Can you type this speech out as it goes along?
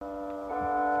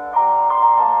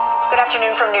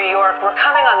afternoon from New York. We're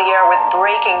coming on the air with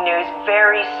breaking news,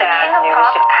 very sad King of news.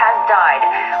 Pop has died.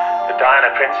 The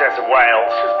Diana, Princess of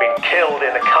Wales, has been killed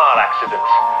in a car accident.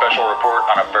 Special report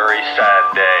on a very sad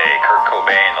day. Kurt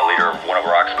Cobain, the leader of one of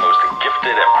rock's most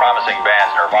gifted and promising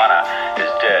bands, Nirvana,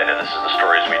 is dead, and this is the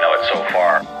story as we know it so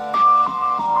far.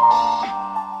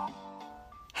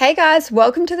 Hey guys,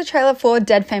 welcome to the trailer for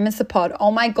Dead Famous the Pod.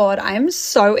 Oh my god, I am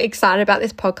so excited about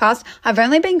this podcast. I've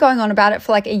only been going on about it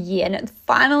for like a year and it's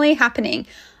finally happening.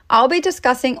 I'll be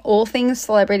discussing all things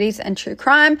celebrities and true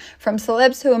crime, from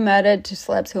celebs who are murdered to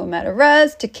celebs who are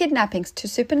murderers, to kidnappings, to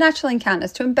supernatural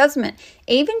encounters, to embezzlement,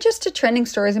 even just to trending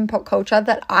stories in pop culture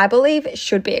that I believe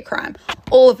should be a crime.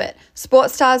 All of it.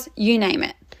 Sports stars, you name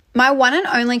it. My one and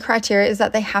only criteria is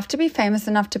that they have to be famous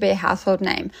enough to be a household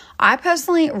name. I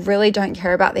personally really don't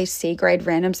care about these C-grade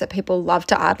randoms that people love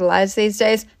to idolize these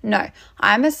days. No,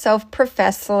 I'm a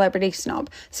self-professed celebrity snob.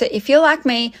 So if you're like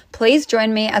me, please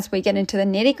join me as we get into the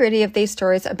nitty-gritty of these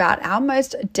stories about our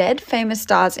most dead famous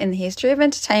stars in the history of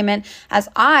entertainment as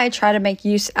I try to make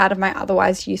use out of my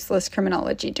otherwise useless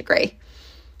criminology degree.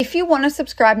 If you want to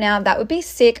subscribe now, that would be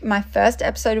sick. My first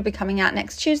episode will be coming out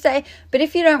next Tuesday, but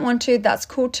if you don't want to, that's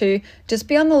cool too. Just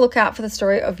be on the lookout for the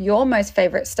story of your most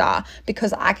favorite star,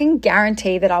 because I can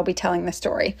guarantee that I'll be telling the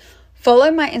story.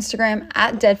 Follow my Instagram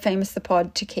at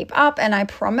DeadFamousThePod to keep up, and I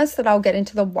promise that I'll get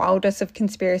into the wildest of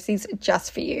conspiracies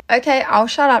just for you. Okay, I'll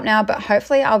shut up now, but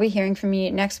hopefully I'll be hearing from you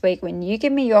next week when you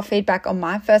give me your feedback on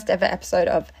my first ever episode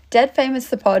of Dead Famous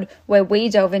the Pod, where we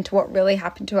delve into what really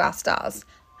happened to our stars.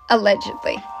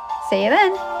 Allegedly. See you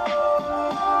then.